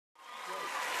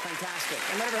Fantastic.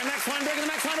 And ready for the next one, bigger the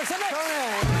next one, Pacific.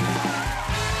 Conan.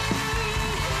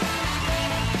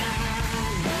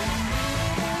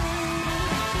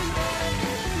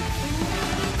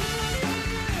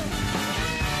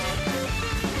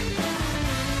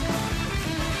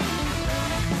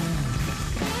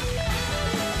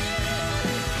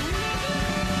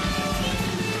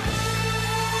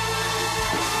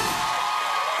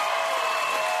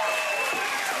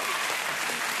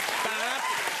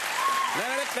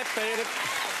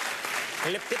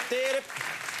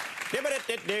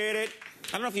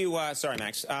 I don't know if you, sorry,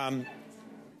 Max. What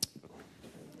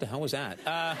the hell was that?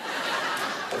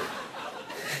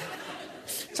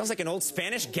 Sounds like an old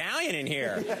Spanish galleon in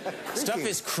here. Stuff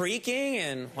is creaking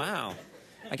and, wow.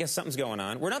 I guess something's going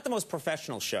on. We're not the most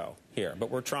professional show here, but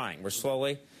we're trying. We're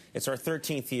slowly. It's our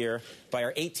 13th year. By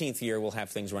our 18th year, we'll have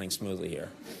things running smoothly here.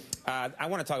 I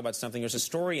want to talk about something. There's a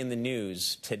story in the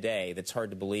news today that's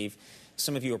hard to believe.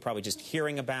 Some of you are probably just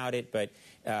hearing about it, but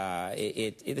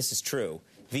this is true.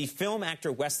 The film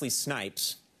actor Wesley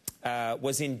Snipes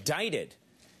was indicted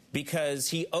because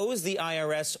he owes the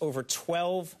IRS over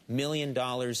 $12 million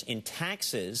in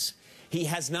taxes. He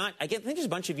has not, I think there's a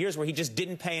bunch of years where he just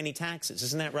didn't pay any taxes.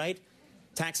 Isn't that right?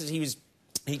 Taxes,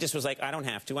 he just was like, I don't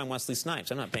have to. I'm Wesley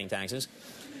Snipes. I'm not paying taxes.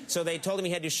 So they told him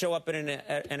he had to show up at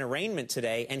an arraignment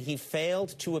today, and he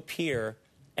failed to appear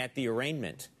at the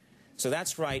arraignment. So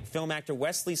that's right, film actor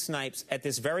Wesley Snipes, at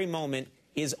this very moment,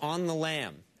 is on the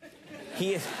lam.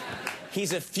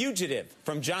 He's a fugitive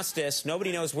from justice.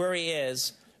 Nobody knows where he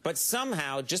is. But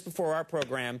somehow, just before our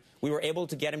program, we were able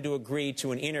to get him to agree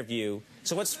to an interview.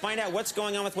 So let's find out what's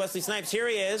going on with Wesley Snipes. Here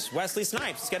he is, Wesley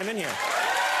Snipes. Let's get him in here.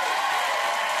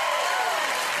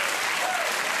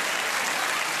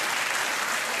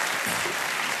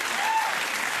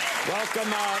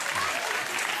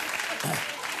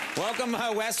 Welcome,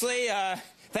 Wesley.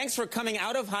 Thanks for coming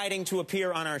out of hiding to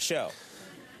appear on our show.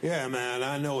 Yeah, man,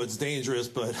 I know it's dangerous,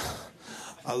 but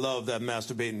I love that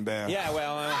masturbating bear. Yeah,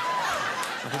 well, I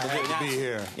had to be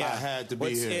here. Yeah. I had to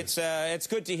be here. It's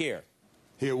good to hear.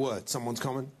 Hear what? Someone's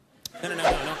coming? No.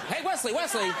 Hey, Wesley!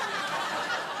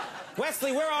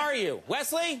 Wesley, where are you?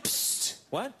 Wesley? Psst.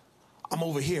 What? I'm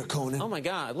over here, Conan. Oh, my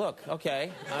God. Look.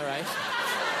 Okay. All right.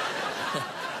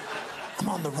 I'm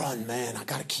on the run, man. I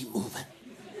gotta keep moving.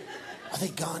 Are they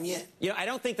gone yet? You know, I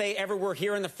don't think they ever were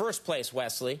here in the first place,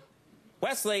 Wesley.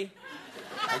 Wesley!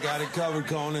 I got it covered,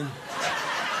 Conan.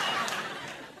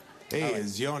 Hey,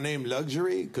 is your name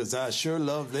Luxury? Because I sure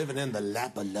love living in the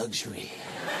lap of luxury.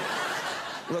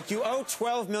 Look, you owe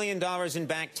 $12 million in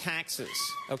back taxes,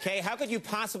 okay? How could you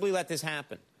possibly let this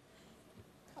happen?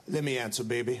 Let me answer,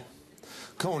 baby.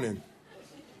 Conan,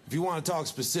 if you want to talk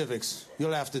specifics,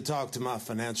 you'll have to talk to my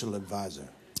financial advisor.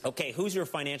 Okay, who's your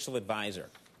financial advisor?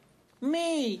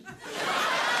 Me.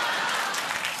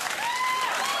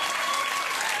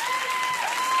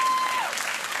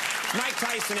 Mike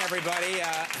Tyson, everybody.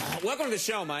 Welcome to the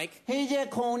show, Mike. Hey there,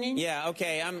 Conan. Yeah,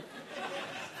 okay, I'm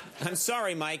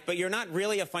sorry, Mike, but you're not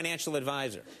really a financial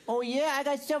advisor. Oh, yeah? I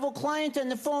got several clients on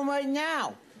the phone right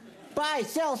now. Buy,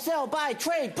 sell, buy,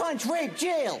 trade, punch, rape,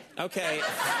 jail. Okay.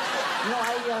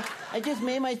 No, I just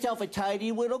made myself a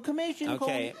tidy little commission,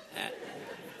 Okay. Conan.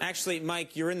 Actually,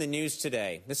 Mike, you're in the news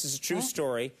today. This is a true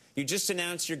story. You just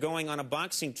announced you're going on a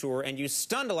boxing tour, and you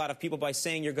stunned a lot of people by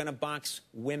saying you're going to box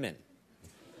women.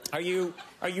 Are you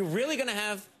really going to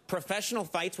have professional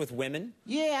fights with women?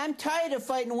 Yeah, I'm tired of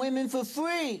fighting women for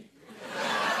free.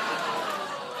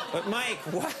 But, Mike,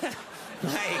 what?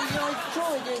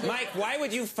 Mike, why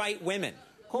would you fight women?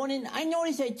 Conan, I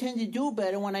notice I tend to do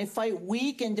better when I fight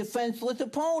weak and defenseless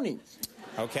opponents.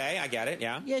 Okay, I get it,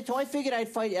 yeah. Yeah, so I figured I'd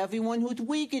fight everyone who's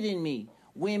weaker than me.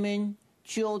 Women,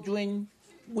 children,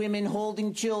 women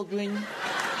holding children,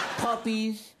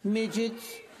 puppies,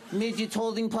 midgets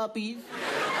holding puppies,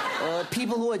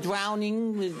 people who are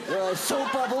drowning,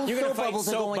 soap bubbles. You're going to fight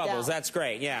soap bubbles, down. That's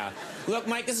great, yeah. Look,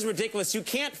 Mike, this is ridiculous. You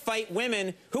can't fight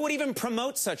women. Who would even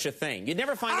promote such a thing? You'd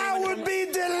never find anyone... I would be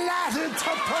delighted to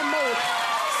promote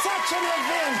such an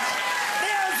event.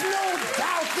 There's no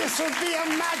doubt this would be a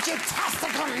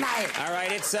magitastical night. All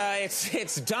right,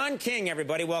 it's Don King,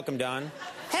 everybody. Welcome, Don.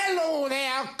 Hello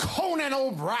there, Conan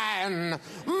O'Brien,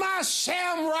 my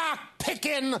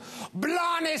shamrock-picking,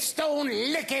 blarney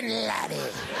stone-licking laddie.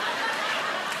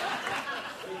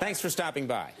 Thanks for stopping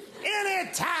by.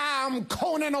 Anytime,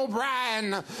 Conan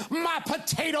O'Brien, my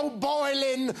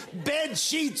potato-boiling,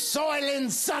 bedsheet-soiling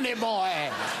sonny boy.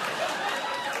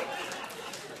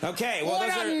 Okay, well,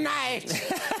 what a night!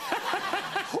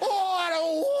 What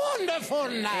a wonderful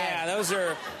night! Yeah,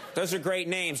 those are great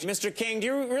names. Mr. King, do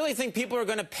you really think people are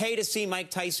going to pay to see Mike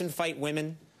Tyson fight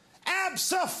women?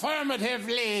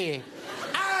 Abso-affirmatively.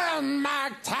 And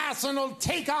Mike Tyson will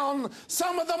take on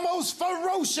some of the most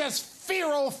ferocious,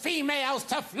 feral females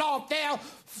to flaunt their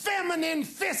feminine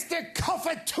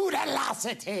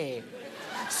fisticuffitudelosity.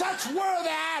 Such worthy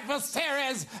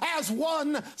adversaries as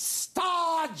one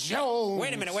Star Jones.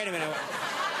 Wait a minute.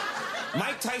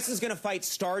 Mike Tyson's gonna fight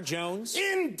Star Jones?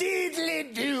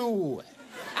 Indeedly do.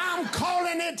 I'm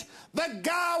calling it the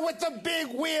guy with the big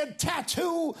weird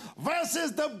tattoo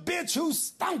versus the bitch who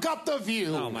stunk up the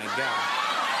view. Oh, my God. $49.95.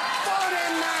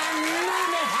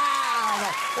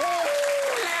 Oh,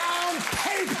 now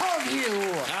pay-per-view.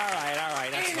 All right,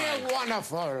 that's Ain't fine. it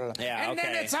wonderful? Yeah, and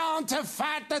then okay. it's on to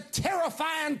fight the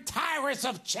terrifying Tyrus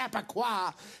of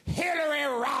Chappaqua, Hillary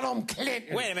Rodham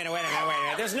Clinton. Wait a minute.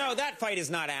 That fight is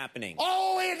not happening.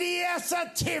 Oh, it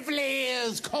assertively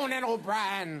is, Conan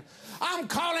O'Brien. I'm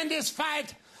calling this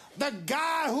fight the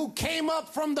guy who came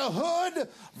up from the hood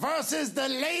versus the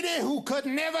lady who could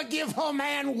never give her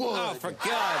man wood. Oh, for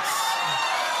God's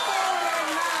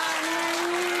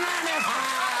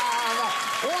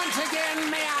 $49.95. Once again,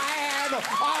 may I add,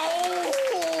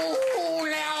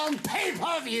 now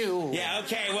pay-per-view. Yeah,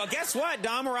 okay. Well, guess what,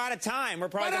 Dom? We're out of time. We're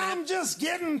probably But gonna I'm just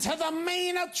getting to the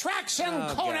main attraction,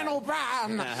 Conan God.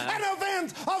 O'Brien. An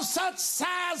event of such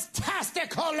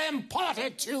size-tastical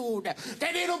importitude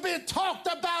that it'll be talked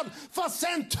about for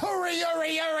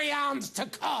centurions to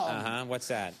come. What's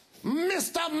that?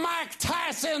 Mr. Mike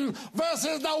Tyson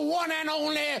versus the one and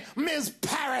only Miss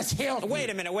Paris Hilton. Wait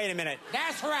a minute.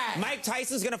 That's right. Mike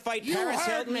Tyson's gonna fight you Paris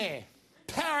heard Hilton? me.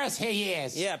 Paris he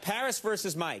is. Yeah, Paris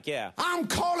versus Mike, yeah. I'm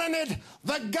calling it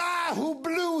the guy who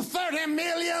blew 30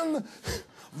 million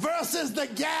versus the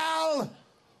gal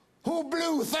who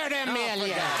blew 30 million. Oh,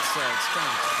 for God's sakes, come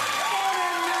on.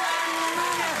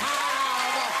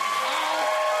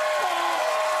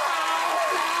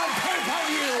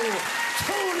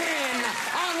 Tune in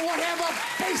on whatever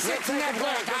basic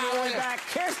network. We'll be right back.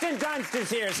 Kirsten Dunst is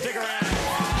here. Stick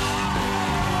around.